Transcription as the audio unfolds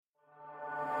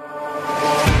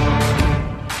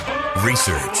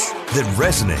Research that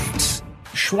resonates.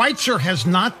 Schweitzer has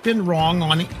not been wrong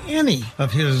on any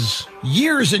of his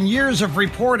years and years of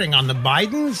reporting on the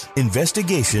Bidens.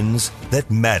 Investigations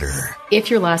that matter. If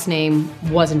your last name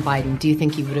wasn't Biden, do you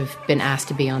think you would have been asked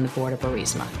to be on the board of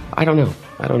Burisma? I don't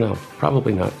know.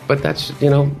 Probably not. But that's,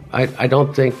 I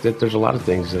don't think that there's a lot of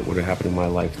things that would have happened in my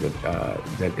life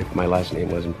that if my last name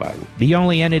wasn't Biden. The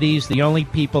only entities, the only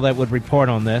people that would report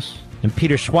on this, and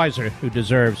Peter Schweizer, who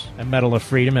deserves a Medal of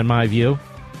Freedom, in my view.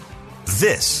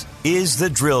 This is The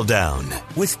Drill Down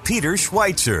with Peter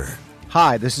Schweizer.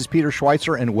 Hi, this is Peter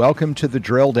Schweizer, and welcome to The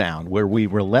Drill Down, where we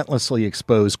relentlessly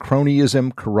expose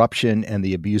cronyism, corruption, and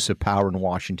the abuse of power in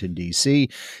Washington, D.C.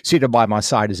 Seated by my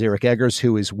side is Eric Eggers,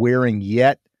 who is wearing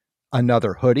yet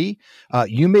another hoodie.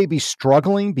 You may be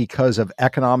struggling because of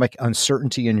economic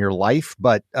uncertainty in your life,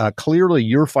 but clearly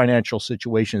your financial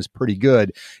situation is pretty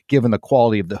good given the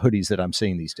quality of the hoodies that I'm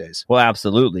seeing these days. Well,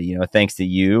 absolutely. Thanks to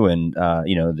you and,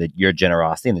 your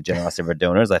generosity and the generosity of our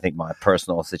donors, I think my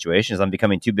personal situation is I'm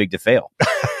becoming too big to fail.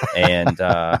 And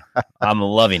I'm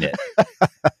loving it.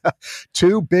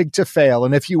 Too big to fail.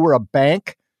 And if you were a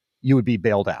bank, you would be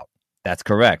bailed out. That's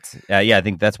correct. I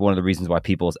think that's one of the reasons why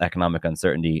people's economic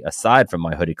uncertainty, aside from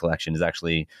my hoodie collection, is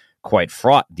actually quite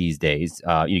fraught these days.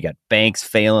 You got banks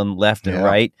failing left and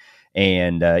right.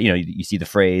 And, you see the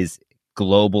phrase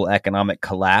global economic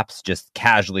collapse just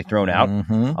casually thrown out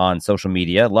on social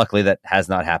media. Luckily, that has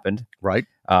not happened. Right.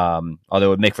 Although it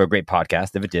would make for a great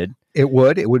podcast if it did. It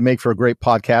would make for a great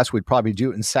podcast. We'd probably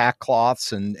do it in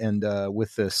sackcloths and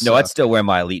with this. No, I'd still wear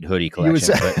my elite hoodie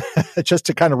collection. But just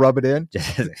to kind of rub it in.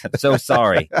 I'm so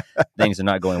sorry. Things are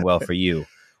not going well for you.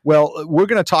 Well, we're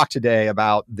going to talk today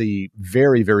about the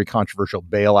very, very controversial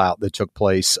bailout that took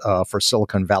place for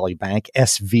Silicon Valley Bank,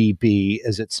 SVB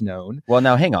as it's known. Well,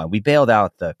 now hang on. We bailed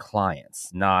out the clients,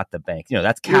 not the bank.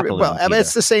 That's capitalism. Well, I mean,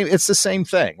 it's the same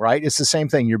thing, right? It's the same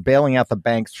thing. You're bailing out the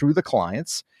bank through the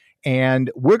clients. And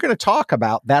we're going to talk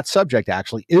about that subject,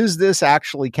 actually. Is this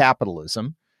actually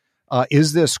capitalism?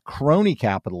 Is this crony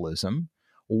capitalism?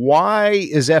 Why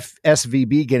is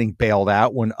SVB getting bailed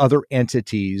out when other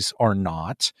entities are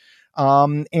not?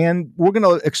 And we're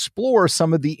going to explore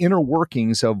some of the inner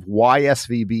workings of why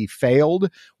SVB failed,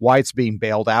 why it's being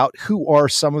bailed out, who are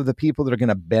some of the people that are going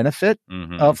to benefit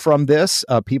from this,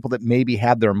 people that maybe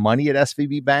had their money at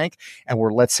SVB Bank and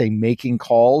were, let's say, making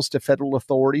calls to federal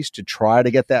authorities to try to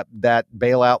get that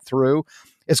bailout through.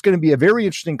 It's going to be a very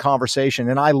interesting conversation.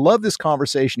 And I love this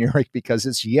conversation, Eric, because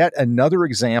it's yet another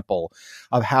example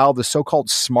of how the so-called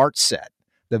smart set,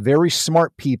 the very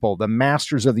smart people, the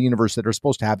masters of the universe that are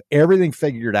supposed to have everything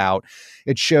figured out,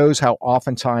 it shows how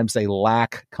oftentimes they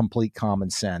lack complete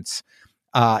common sense.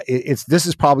 This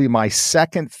is probably my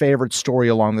second favorite story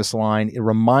along this line. It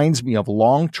reminds me of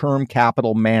long-term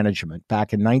capital management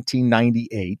back in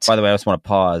 1998. By the way, I just want to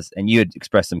pause. And you had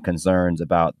expressed some concerns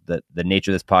about the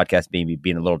nature of this podcast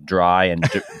being a little dry and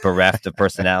bereft of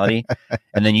personality.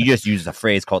 And then you just used a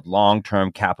phrase called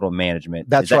long-term capital management.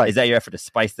 That's right. Is that your effort to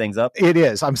spice things up? It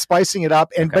is. I'm spicing it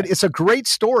up. But it's a great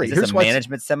story. Is this a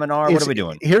management seminar? What are we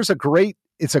doing?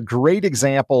 It's a great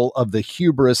example of the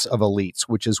hubris of elites,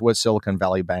 which is what Silicon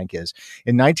Valley Bank is.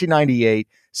 In 1998,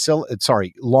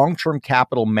 long-term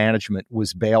capital management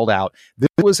was bailed out. This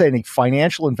was a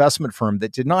financial investment firm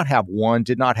that did not have one,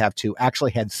 did not have two,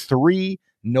 actually had three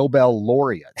Nobel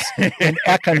laureates in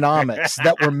economics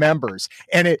that were members,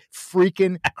 and it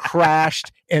freaking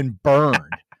crashed and burned.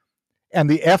 And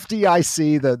the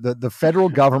FDIC, the federal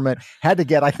government, had to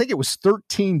get, I think it was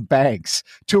 13 banks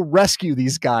to rescue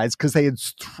these guys because they had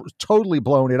totally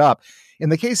blown it up. In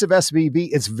the case of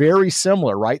SVB, it's very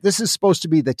similar, right? This is supposed to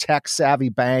be the tech-savvy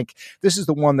bank. This is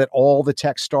the one that all the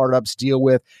tech startups deal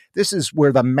with. This is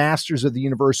where the masters of the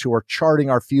universe who are charting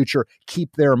our future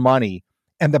keep their money.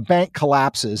 And the bank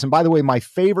collapses. And by the way, my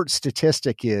favorite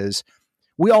statistic is,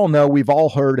 we've all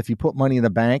heard if you put money in the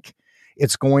bank,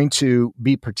 it's going to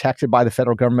be protected by the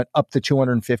federal government up to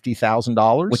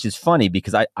 $250,000. Which is funny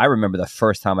because I remember the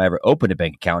first time I ever opened a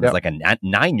bank account as like a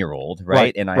 9-year-old,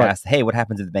 right? And I asked, hey, what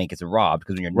happens if the bank gets robbed?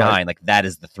 Because when you're 9, like that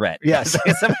is the threat. Yes.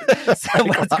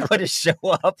 Someone's going to show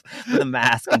up with a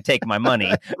mask and take my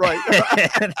money. Right.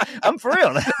 I'm for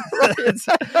real.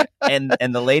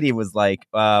 And the lady was like,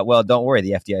 well, don't worry.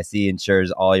 The FDIC insures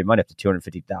all your money up to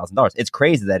 $250,000. It's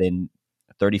crazy that in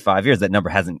 35 years, that number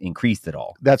hasn't increased at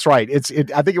all. That's right. I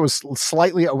think it was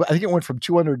slightly, I think it went from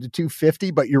 200 to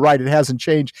 250, but you're right. It hasn't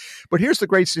changed. But here's the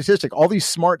great statistic. All these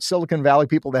smart Silicon Valley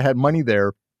people that had money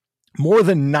there, more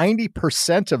than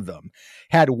 90% of them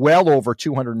had well over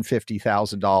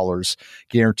 $250,000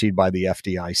 guaranteed by the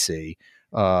FDIC.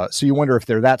 So you wonder if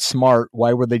they're that smart,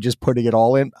 why were they just putting it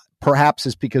all in? Perhaps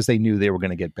it's because they knew they were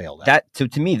going to get bailed out. So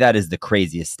to me, that is the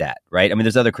craziest stat, right? I mean,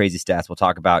 there's other crazy stats. We'll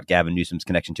talk about Gavin Newsom's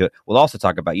connection to it. We'll also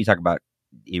talk about,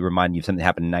 it reminded you of something that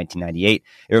happened in 1998.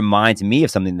 It reminds me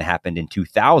of something that happened in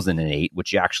 2008,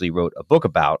 which you actually wrote a book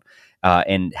about,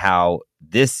 and how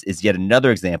this is yet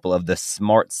another example of the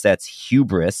smart set's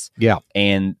hubris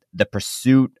and the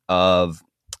pursuit of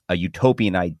a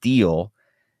utopian ideal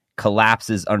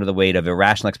collapses under the weight of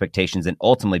irrational expectations and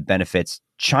ultimately benefits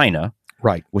China.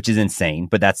 Right. Which is insane,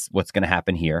 but that's what's going to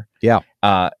happen here. Yeah.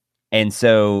 And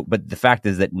so, but the fact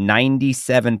is that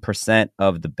 97%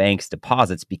 of the bank's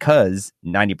deposits, because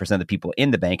 90% of the people in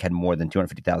the bank had more than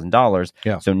 $250,000.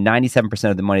 Yeah. So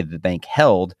 97% of the money that the bank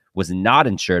held was not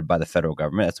insured by the federal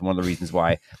government. That's one of the reasons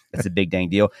why it's a big dang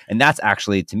deal. And that's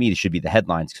actually, to me, should be the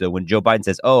headlines. So when Joe Biden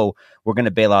says, oh, we're going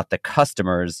to bail out the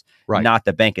customers, not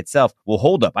the bank itself. Well,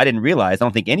 hold up. I didn't realize, I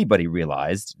don't think anybody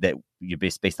realized that,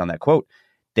 based on that quote,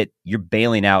 that you're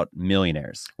bailing out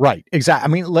millionaires. Right. Exactly.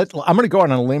 I mean, I'm going to go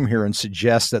on a limb here and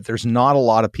suggest that there's not a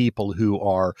lot of people who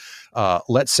are,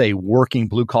 let's say, working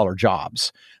blue collar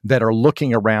jobs that are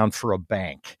looking around for a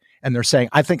bank. And they're saying,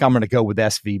 I think I'm going to go with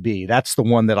SVB. That's the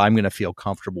one that I'm going to feel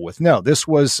comfortable with. No, this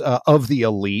was of the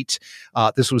elite.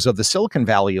 This was of the Silicon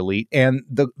Valley elite. And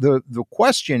the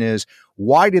question is,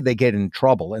 why did they get in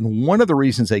trouble? And one of the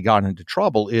reasons they got into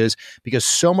trouble is because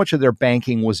so much of their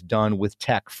banking was done with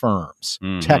tech firms,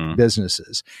 tech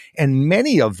businesses. And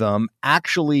many of them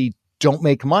actually don't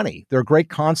make money. They're great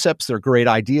concepts, they're great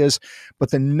ideas, but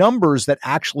the numbers that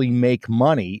actually make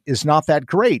money is not that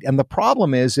great. And the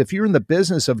problem is, if you're in the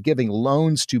business of giving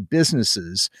loans to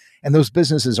businesses and those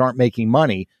businesses aren't making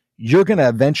money, you're going to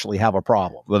eventually have a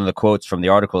problem. One of the quotes from the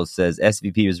article says,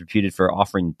 SVB was reputed for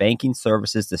offering banking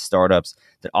services to startups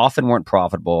that often weren't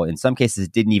profitable. In some cases,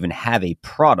 didn't even have a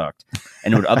product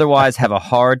and would otherwise have a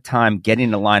hard time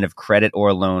getting a line of credit or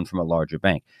a loan from a larger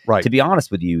bank. Right. To be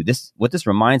honest with you, what this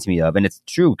reminds me of, and it's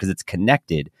true because it's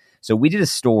connected. So we did a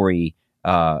story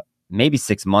maybe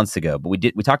 6 months ago, but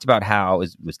we talked about how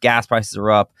gas prices are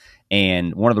up.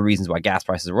 And one of the reasons why gas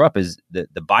prices are up is the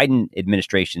Biden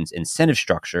administration's incentive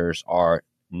structures are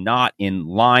not in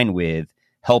line with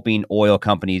helping oil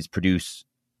companies produce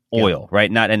oil,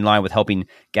 right? Not in line with helping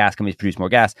gas companies produce more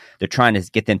gas. They're trying to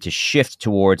get them to shift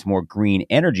towards more green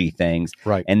energy things.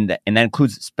 Right. And that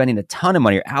includes spending a ton of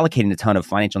money or allocating a ton of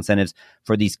financial incentives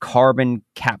for these carbon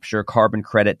capture, carbon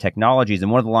credit technologies. And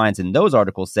one of the lines in those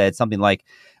articles said something like,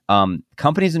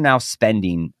 companies are now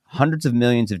spending hundreds of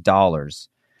millions of dollars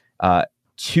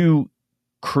to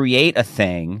create a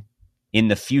thing in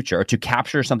the future, or to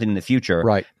capture something in the future,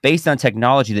 right, based on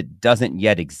technology that doesn't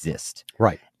yet exist.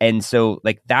 Right. And so,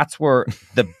 like, that's where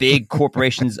the big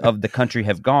corporations of the country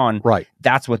have gone. Right.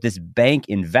 That's what this bank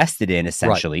invested in,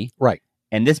 essentially. Right.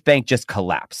 And this bank just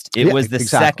collapsed. It was the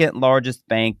second largest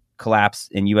bank collapse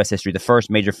in U.S. history, the first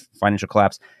major financial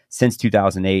collapse since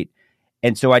 2008.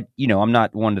 And so I'm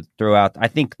not one to throw out, I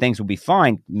think things will be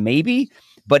fine, maybe.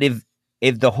 But if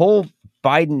the whole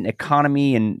Biden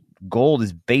economy and gold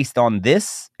is based on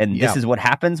this, and this is what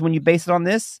happens when you base it on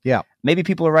this, maybe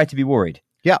people are right to be worried.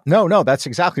 Yeah, no, that's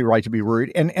exactly right to be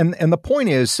worried. And the point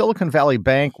is, Silicon Valley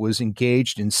Bank was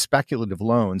engaged in speculative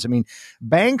loans. I mean,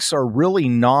 banks are really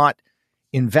not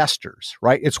investors,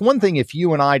 right? It's one thing if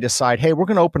you and I decide, hey, we're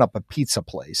going to open up a pizza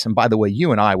place. And by the way,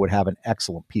 you and I would have an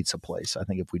excellent pizza place, I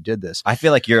think, if we did this. I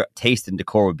feel like your taste and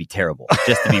decor would be terrible,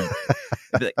 just to be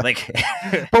like.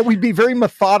 But we'd be very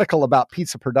methodical about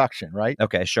pizza production, right?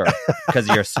 Okay, sure. Because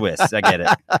you're Swiss. I get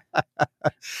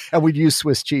it. And we'd use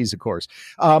Swiss cheese, of course.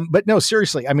 But no,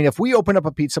 seriously, I mean, if we open up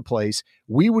a pizza place,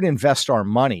 we would invest our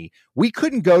money. We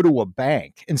couldn't go to a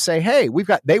bank and say, hey,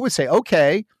 they would say,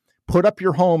 okay, put up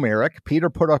your home, Eric. Peter,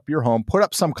 put up your home. Put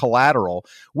up some collateral.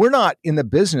 We're not in the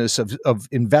business of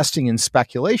investing in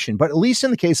speculation, but at least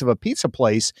in the case of a pizza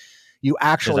place, you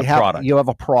actually have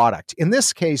a product. In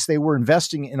this case, they were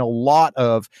investing in a lot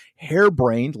of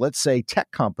harebrained, let's say,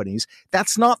 tech companies.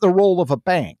 That's not the role of a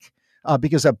bank.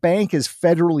 Because a bank is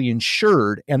federally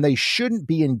insured and they shouldn't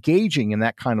be engaging in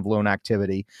that kind of loan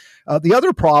activity. The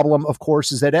other problem, of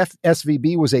course, is that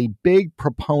SVB was a big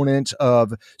proponent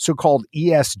of so-called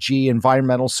ESG,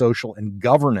 environmental, social, and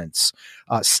governance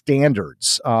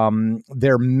standards.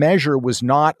 Their measure was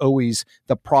not always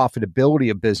the profitability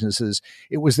of businesses.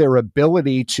 It was their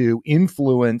ability to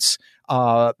influence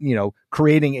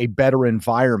creating a better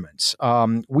environment.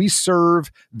 We serve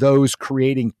those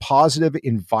creating positive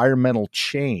environmental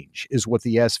change is what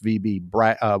the SVB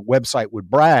website would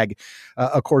brag.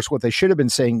 Of course, what they should have been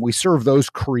saying, we serve those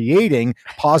creating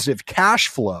positive cash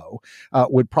flow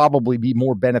would probably be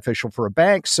more beneficial for a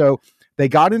bank. So They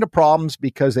got into problems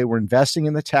because they were investing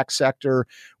in the tech sector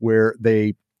where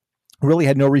they really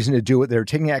had no reason to do it. They were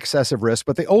taking excessive risk,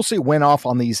 but they also went off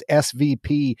on these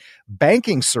SVB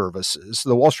banking services.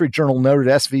 The Wall Street Journal noted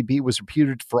SVB was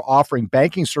reputed for offering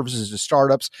banking services to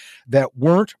startups that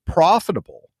weren't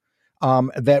profitable,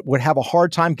 that would have a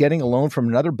hard time getting a loan from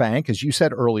another bank, as you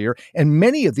said earlier. And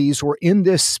many of these were in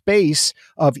this space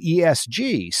of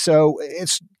ESG. So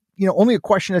it's only a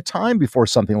question of time before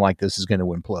something like this is going to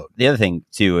implode. The other thing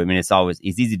too, I mean, it's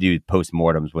easy to do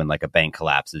postmortems when like a bank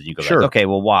collapses. You go, Sure. like, okay,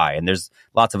 well, why? And there's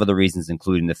lots of other reasons,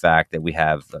 including the fact that we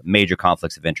have major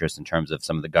conflicts of interest in terms of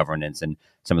some of the governance and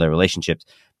some of the relationships.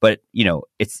 But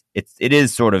it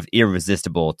is sort of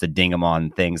irresistible to ding them on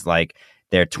things like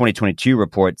their 2022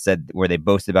 report said, where they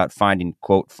boasted about finding,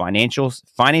 quote,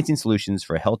 financing solutions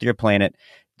for a healthier planet.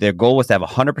 Their goal was to have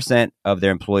 100% of their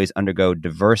employees undergo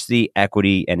diversity,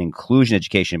 equity, and inclusion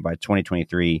education by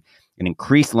 2023 and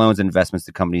increase loans and investments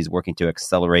to companies working to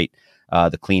accelerate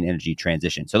the clean energy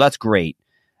transition. So that's great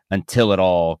until it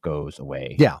all goes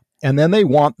away. Yeah. And then they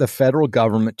want the federal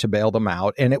government to bail them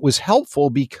out. And it was helpful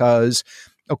because,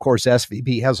 of course,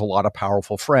 SVB has a lot of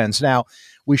powerful friends. Now,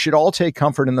 we should all take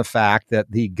comfort in the fact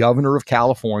that the governor of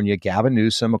California, Gavin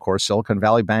Newsom, of course, Silicon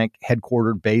Valley Bank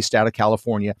headquartered, based out of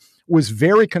California, was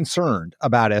very concerned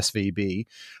about SVB.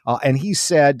 And he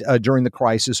said during the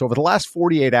crisis, over the last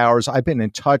 48 hours, I've been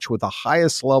in touch with the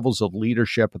highest levels of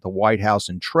leadership at the White House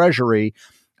and Treasury.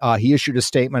 He issued a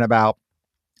statement about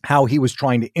how he was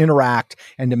trying to interact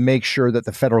and to make sure that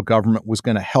the federal government was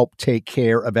going to help take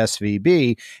care of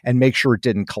SVB and make sure it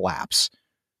didn't collapse.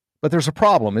 But there's a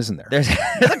problem, isn't there? There's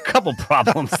a couple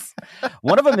problems.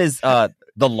 One of them is the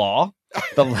law.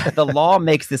 The law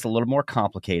makes this a little more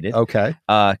complicated. Okay.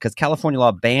 Because California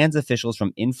law bans officials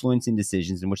from influencing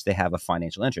decisions in which they have a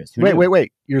financial interest.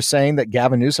 Wait. You're saying that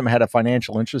Gavin Newsom had a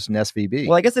financial interest in SVB?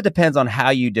 Well, I guess it depends on how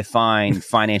you define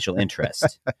financial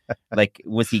interest. Like,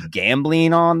 was he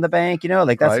gambling on the bank?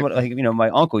 Like that's right. What my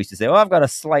uncle used to say. Oh, I've got a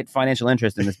slight financial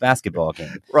interest in this basketball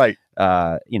game. Right.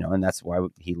 And that's why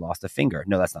he lost a finger.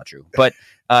 No, that's not true. But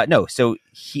no. So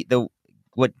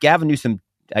what Gavin Newsom,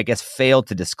 I guess, failed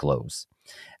to disclose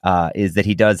is that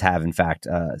he does have, in fact,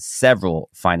 several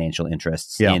financial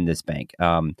interests in this bank.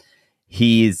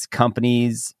 His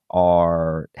companies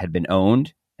had been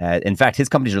owned. In fact, his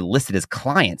companies are listed as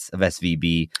clients of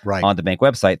SVB on the bank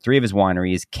website. 3 of his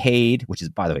wineries, Cade, which is,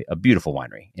 by the way, a beautiful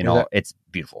winery. It's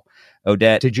beautiful.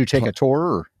 Odette. Did you take a tour?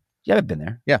 Or? Yeah, I've been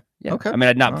there. Yeah. Okay. I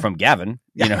mean, not from Gavin.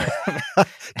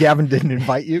 Gavin didn't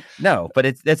invite you. No, but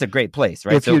it's a great place,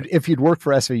 right? If you'd worked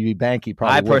for SVB Bank, he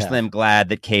probably. I personally am glad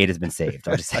that Cade has been saved.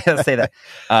 I'll just say that.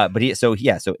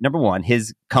 So number one,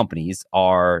 his companies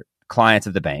are clients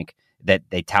of the bank that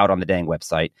they tout on the dang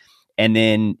website. And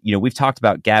then, we've talked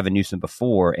about Gavin Newsom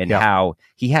before and how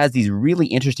he has these really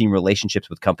interesting relationships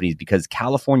with companies because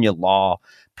California law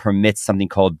permits something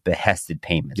called behested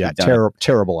payments. Yeah,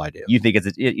 terrible idea. You think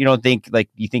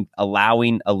you think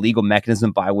allowing a legal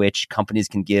mechanism by which companies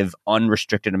can give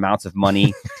unrestricted amounts of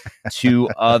money to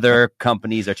other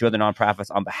companies or to other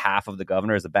nonprofits on behalf of the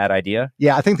governor is a bad idea?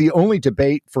 Yeah, I think the only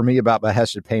debate for me about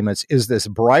behested payments is this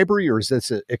bribery or is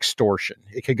this extortion?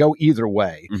 It could go either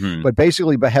way. Mm-hmm. But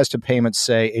basically, behested payments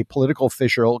say a political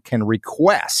official can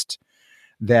request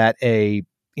that a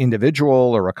individual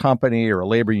or a company or a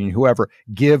labor union, whoever,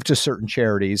 give to certain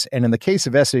charities. And in the case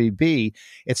of SVB,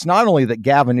 it's not only that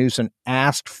Gavin Newsom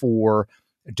asked for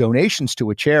donations to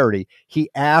a charity, he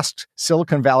asked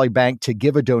Silicon Valley Bank to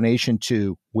give a donation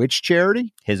to which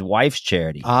charity? His wife's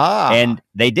charity. And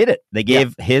they did it. They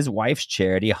gave his wife's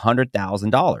charity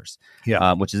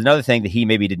 $100,000, which is another thing that he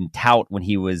maybe didn't tout when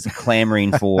he was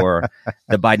clamoring for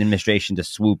the Biden administration to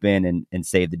swoop in and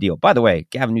save the deal. By the way,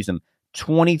 Gavin Newsom,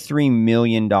 $23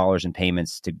 million in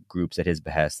payments to groups at his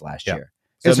behest last year.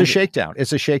 So it's a shakedown.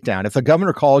 It's a shakedown. If the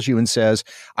governor calls you and says,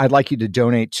 I'd like you to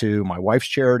donate to my wife's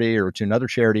charity or to another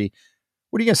charity,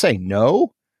 what are you going to say?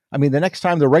 No? I mean, the next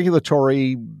time the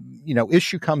regulatory,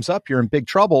 issue comes up, you're in big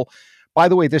trouble. By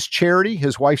the way, this charity,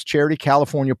 his wife's charity,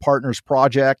 California Partners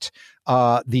Project,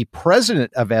 the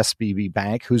president of SVB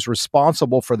Bank, who's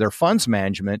responsible for their funds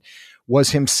management,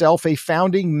 was himself a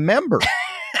founding member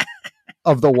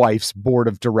of the wife's board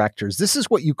of directors. This is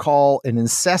what you call an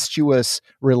incestuous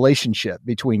relationship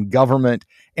between government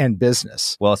and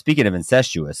business. Well, speaking of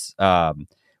incestuous,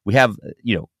 we have,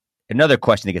 another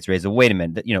question that gets raised. Wait a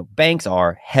minute, banks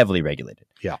are heavily regulated.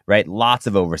 Yeah. Right. Lots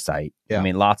of oversight. Yeah. I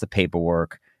mean, lots of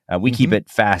paperwork. We keep it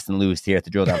fast and loose here at the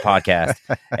Drill Down Podcast.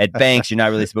 At banks, you're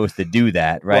not really supposed to do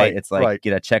that, right? It's like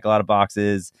you got to check a lot of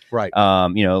boxes, right?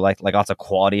 Like lots of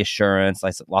quality assurance,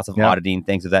 like lots of auditing,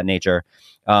 things of that nature.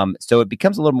 So it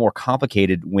becomes a little more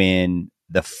complicated when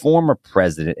the former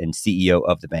president and CEO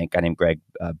of the bank, a guy named Greg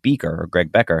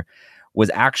Becker, was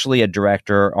actually a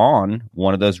director on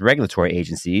one of those regulatory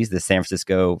agencies, the San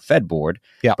Francisco Fed Board,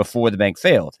 before the bank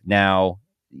failed. Now,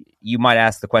 you might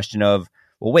ask the question of,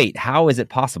 well, wait, how is it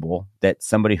possible that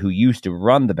somebody who used to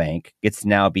run the bank gets to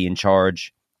now be in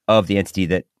charge of the entity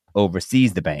that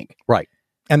oversees the bank? Right.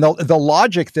 And the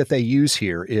logic that they use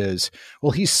here is,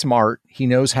 well, he's smart. He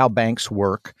knows how banks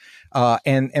work.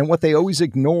 And what they always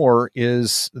ignore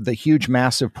is the huge,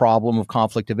 massive problem of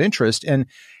conflict of interest. And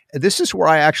this is where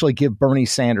I actually give Bernie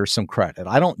Sanders some credit.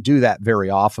 I don't do that very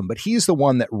often, but he's the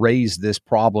one that raised this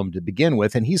problem to begin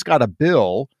with. And he's got a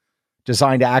bill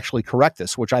designed to actually correct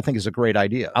this, which I think is a great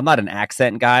idea. I'm not an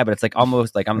accent guy, but it's like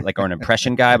almost like or an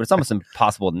impression guy, but it's almost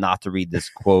impossible not to read this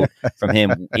quote from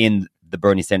him in the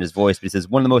Bernie Sanders voice. But he says,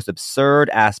 one of the most absurd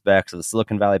aspects of the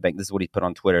Silicon Valley Bank, this is what he put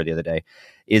on Twitter the other day,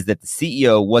 is that the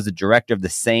CEO was a director of the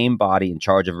same body in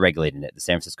charge of regulating it, the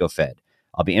San Francisco Fed.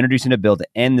 I'll be introducing a bill to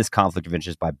end this conflict of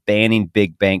interest by banning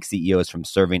big bank CEOs from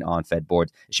serving on Fed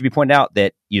boards. It should be pointed out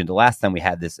that, the last time we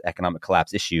had this economic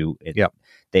collapse issue,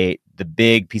 the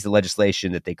big piece of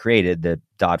legislation that they created, the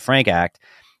Dodd-Frank Act,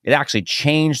 it actually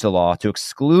changed the law to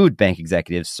exclude bank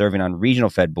executives serving on regional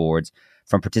Fed boards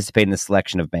from participating in the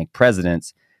selection of bank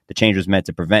presidents. The change was meant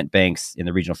to prevent banks in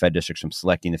the regional Fed districts from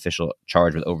selecting the official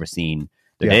charged with overseeing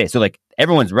their day. So like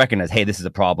everyone's recognized, hey, this is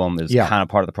a problem. It was kind of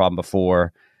part of the problem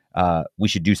before. We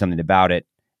should do something about it.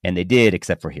 And they did,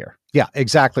 except for here. Yeah,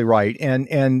 exactly right.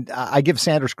 And I give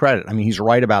Sanders credit. I mean, he's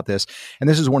right about this. And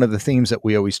this is one of the themes that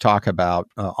we always talk about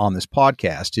on this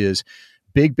podcast is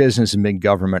big business and big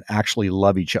government actually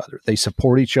love each other. They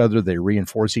support each other. They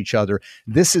reinforce each other.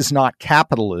 This is not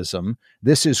capitalism.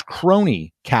 This is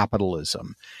crony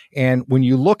capitalism. And when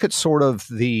you look at sort of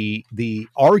the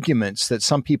arguments that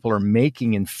some people are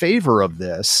making in favor of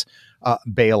this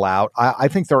bailout, I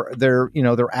think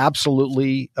they're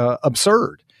absolutely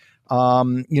absurd.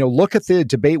 Look at the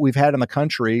debate we've had in the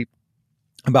country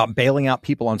about bailing out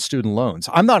people on student loans.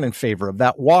 I'm not in favor of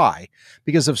that. Why?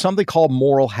 Because of something called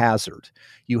moral hazard.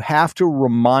 You have to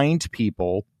remind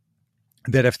people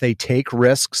that if they take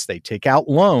risks, they take out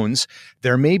loans,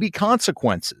 there may be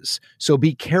consequences. So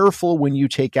be careful when you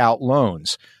take out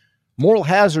loans. Moral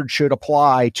hazard should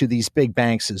apply to these big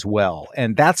banks as well.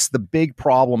 And that's the big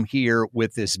problem here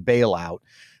with this bailout,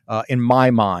 in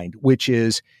my mind, which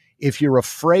is if you're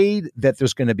afraid that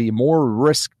there's going to be more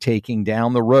risk taking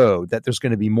down the road, that there's going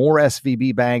to be more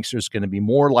SVB banks, there's going to be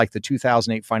more like the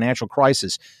 2008 financial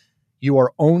crisis, you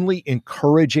are only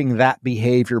encouraging that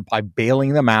behavior by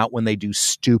bailing them out when they do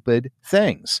stupid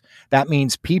things. That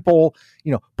means people,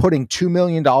 putting $2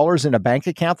 million in a bank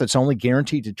account that's only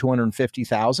guaranteed to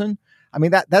 $250,000. I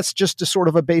mean, that's just a sort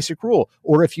of a basic rule.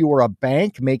 Or if you are a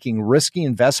bank making risky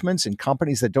investments in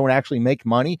companies that don't actually make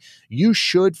money, you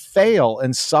should fail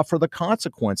and suffer the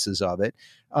consequences of it.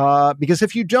 Because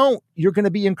if you don't, you're going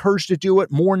to be encouraged to do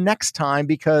it more next time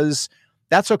because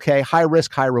that's okay. High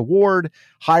risk, high reward.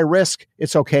 High risk,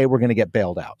 it's okay. We're going to get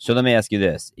bailed out. So let me ask you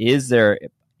this. Is there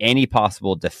any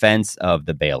possible defense of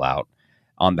the bailout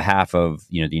on behalf of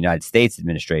the United States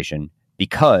administration?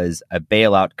 Because a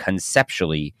bailout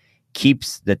conceptually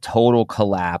keeps the total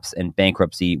collapse and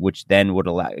bankruptcy, which then would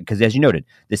allow, because as you noted,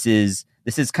 this is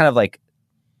kind of like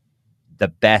the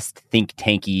best think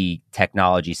tanky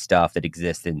technology stuff that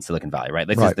exists in Silicon Valley, right?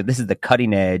 Like this is the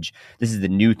cutting edge. This is the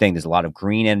new thing. There's a lot of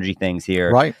green energy things here.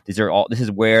 Right. This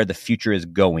is where the future is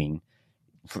going.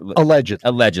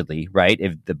 Allegedly, right?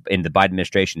 If in the Biden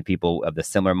administration, people of the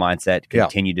similar mindset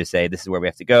continue to say this is where we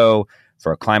have to go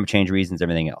for climate change reasons,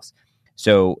 everything else.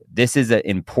 So this is an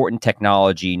important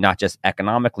technology, not just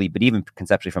economically, but even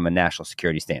conceptually from a national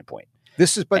security standpoint. And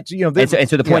so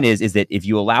the point is that if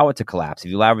you allow it to collapse,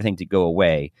 if you allow everything to go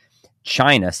away,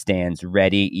 China stands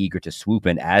ready, eager to swoop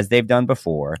in as they've done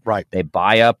before. Right. They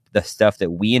buy up the stuff that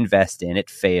we invest in. It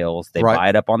fails. They buy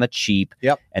it up on the cheap.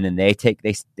 Yep. And then they take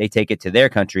it to their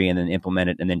country and then implement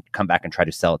it and then come back and try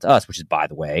to sell it to us, which is, by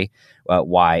the way,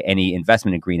 why any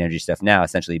investment in green energy stuff now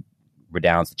essentially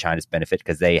redounds to China's benefit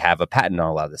because they have a patent on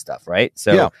a lot of this stuff, right?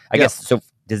 So I guess, so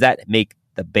does that make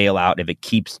the bailout, if it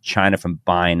keeps China from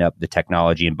buying up the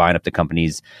technology and buying up the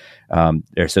companies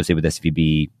they're associated with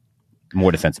SVB, more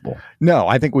defensible? No,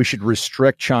 I think we should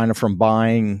restrict China from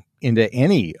buying into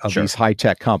any of these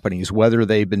high-tech companies, whether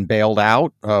they've been bailed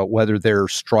out, whether they're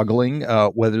struggling,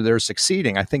 whether they're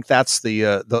succeeding. I think that's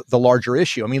the larger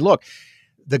issue. I mean, look,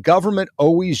 The government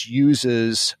always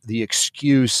uses the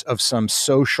excuse of some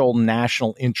social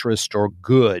national interest or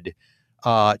good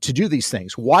to do these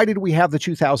things. Why did we have the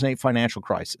 2008 financial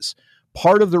crisis?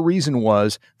 Part of the reason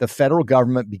was the federal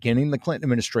government, beginning the Clinton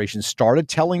administration, started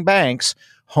telling banks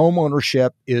home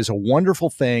ownership is a wonderful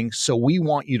thing, so we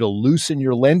want you to loosen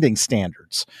your lending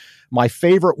standards. My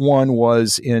favorite one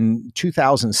was in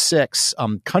 2006,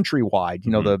 Countrywide,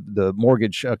 the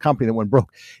mortgage company that went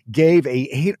broke, gave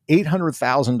a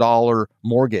 $800,000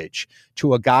 mortgage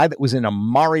to a guy that was in a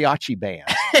mariachi band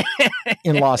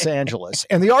in Los Angeles.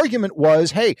 And the argument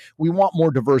was, hey, we want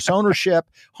more diverse ownership.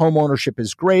 Home ownership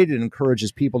is great. It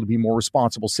encourages people to be more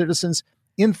responsible citizens.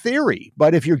 In theory,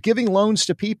 but if you're giving loans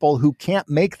to people who can't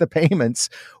make the payments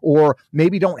or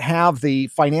maybe don't have the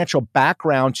financial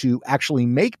background to actually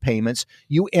make payments,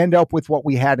 you end up with what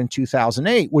we had in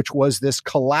 2008, which was this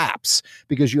collapse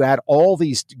because you had all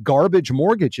these garbage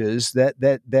mortgages that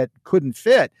couldn't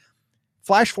fit.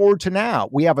 Flash forward to now,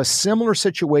 we have a similar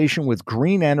situation with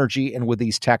green energy and with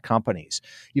these tech companies.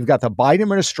 You've got the Biden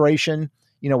administration.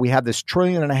 We have this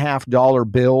 $1.5 trillion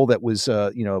bill that was,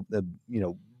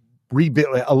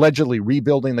 allegedly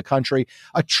rebuilding the country.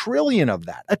 $1 trillion of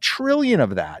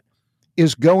that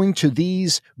is going to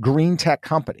these green tech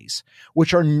companies,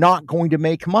 which are not going to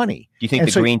make money. Do you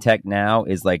think green tech now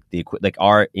is like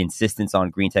our insistence on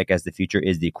green tech as the future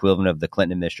is the equivalent of the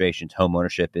Clinton administration's home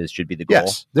ownership should be the goal?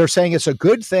 Yes, they're saying it's a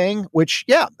good thing, which,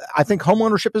 yeah, I think home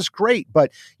ownership is great, but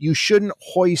you shouldn't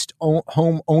hoist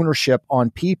home ownership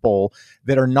on people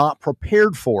that are not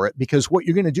prepared for it, because what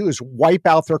you're going to do is wipe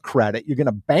out their credit. You're going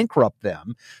to bankrupt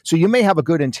them. So you may have a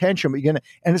good intention, but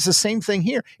and it's the same thing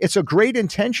here. It's a great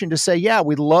intention to say, yeah,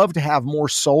 we'd love to have more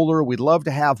solar. We'd love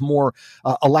to have more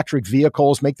electric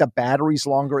vehicles, make the batteries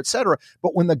longer, et cetera.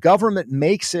 But when the government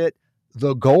makes it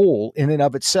the goal in and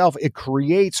of itself, it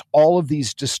creates all of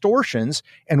these distortions.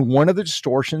 And one of the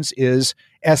distortions is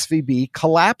SVB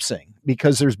collapsing,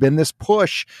 because there's been this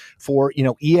push for,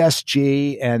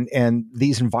 ESG and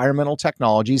these environmental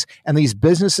technologies, and these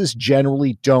businesses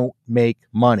generally don't make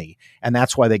money. And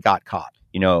that's why they got caught.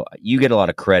 You get a lot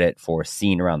of credit for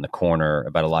seeing around the corner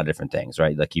about a lot of different things,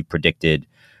 right? Like you predicted,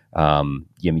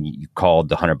 you called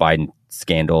the Hunter Biden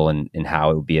scandal and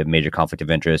how it would be a major conflict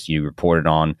of interest. You reported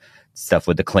on stuff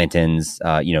with the Clintons.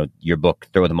 Your book,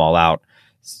 Throw Them All Out,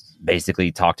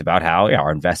 basically talked about how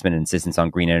our investment and insistence on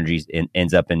green energy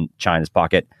ends up in China's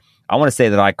pocket. I want to say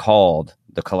that I called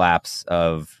the collapse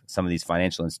of some of these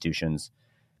financial institutions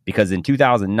because in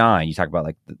 2009, you talk about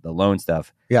like the loan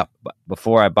stuff. Yeah. But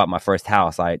before I bought my first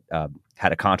house, I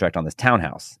had a contract on this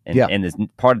townhouse. And in this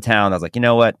part of town, I was like, you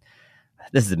know what?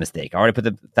 This is a mistake. I already put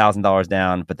the $1,000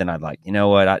 down, but then I'd like, you know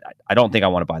what? I don't think I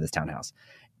want to buy this townhouse.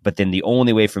 But then the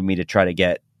only way for me to try to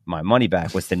get my money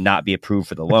back was to not be approved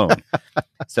for the loan.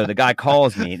 So the guy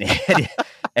calls me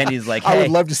and he's like, hey, I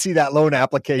would love to see that loan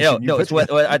application. It's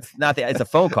a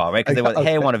phone call, right? Because they were like,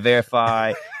 hey, I want to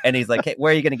verify. And he's like, hey,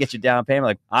 where are you going to get your down payment? I'm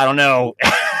like, I don't know.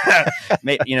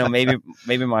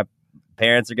 maybe my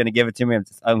parents are going to give it to me.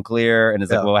 It's unclear. And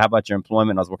it's like, well, how about your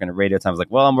employment? And I was working at radio time. I was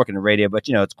like, well, I'm working in radio, but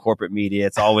it's corporate media.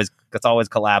 It's always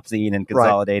collapsing and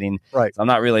consolidating. Right. So I'm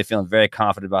not really feeling very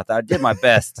confident about that. I did my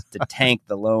best to tank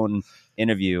the loan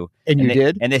interview. And you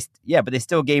did? And but they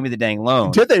still gave me the dang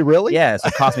loan. Did they really? Yeah. So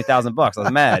it cost me $1,000. I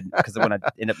was mad because when I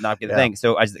ended up not getting the thing.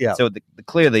 So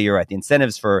clearly you're right. The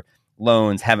incentives for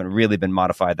loans haven't really been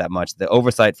modified that much. The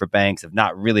oversight for banks have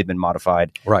not really been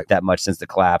modified that much since the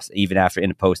collapse, even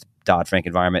in a post Dodd-Frank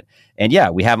environment. And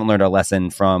we haven't learned our lesson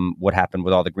from what happened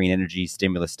with all the green energy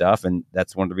stimulus stuff. And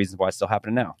that's one of the reasons why it's still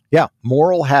happening now. Yeah.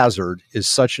 Moral hazard is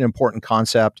such an important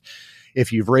concept.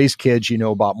 If you've raised kids, you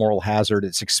know about moral hazard.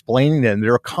 It's explaining them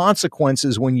there are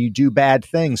consequences when you do bad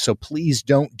things. So please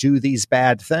don't do these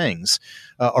bad things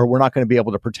or we're not going to be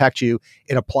able to protect you.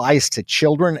 It applies to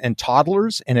children and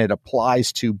toddlers, and it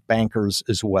applies to bankers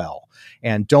as well.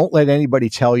 And don't let anybody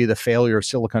tell you the failure of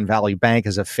Silicon Valley Bank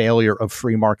is a failure of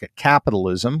free market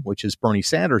capitalism, which is Bernie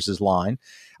Sanders' line.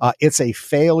 It's a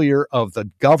failure of the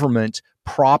government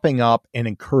propping up and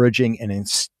encouraging and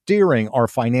steering our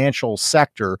financial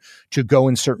sector to go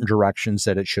in certain directions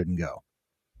that it shouldn't go.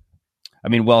 I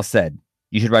mean, well said.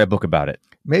 You should write a book about it.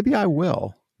 Maybe I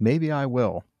will.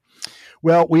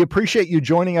 Well, we appreciate you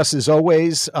joining us as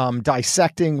always,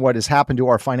 dissecting what has happened to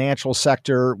our financial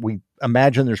sector. We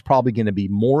imagine there's probably going to be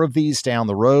more of these down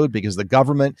the road because the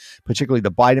government, particularly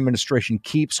the Biden administration,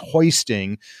 keeps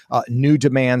hoisting new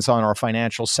demands on our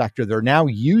financial sector. They're now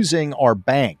using our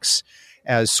banks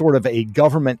as sort of a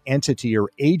government entity or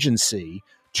agency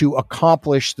to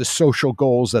accomplish the social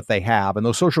goals that they have. And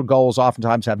those social goals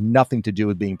oftentimes have nothing to do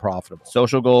with being profitable.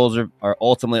 Social goals are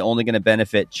ultimately only going to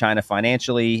benefit China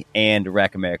financially and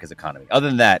wreck America's economy. Other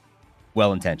than that,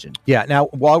 well-intentioned. Yeah. Now,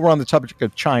 while we're on the topic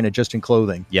of China, just in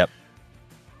clothing. Yep.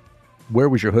 Where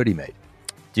was your hoodie made?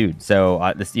 Dude,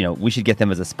 so we should get them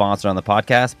as a sponsor on the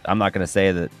podcast. I'm not going to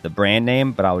say the brand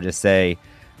name, but I would just say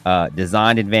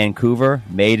designed in Vancouver,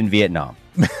 made in Vietnam.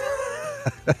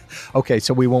 Okay,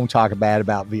 so we won't talk bad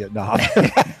about Vietnam.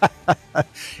 At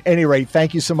any rate,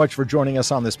 thank you so much for joining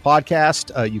us on this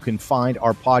podcast. You can find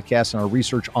our podcast and our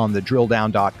research on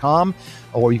thedrilldown.com,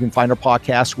 or you can find our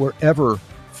podcast wherever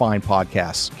fine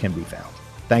podcasts can be found.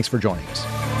 Thanks for joining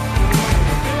us.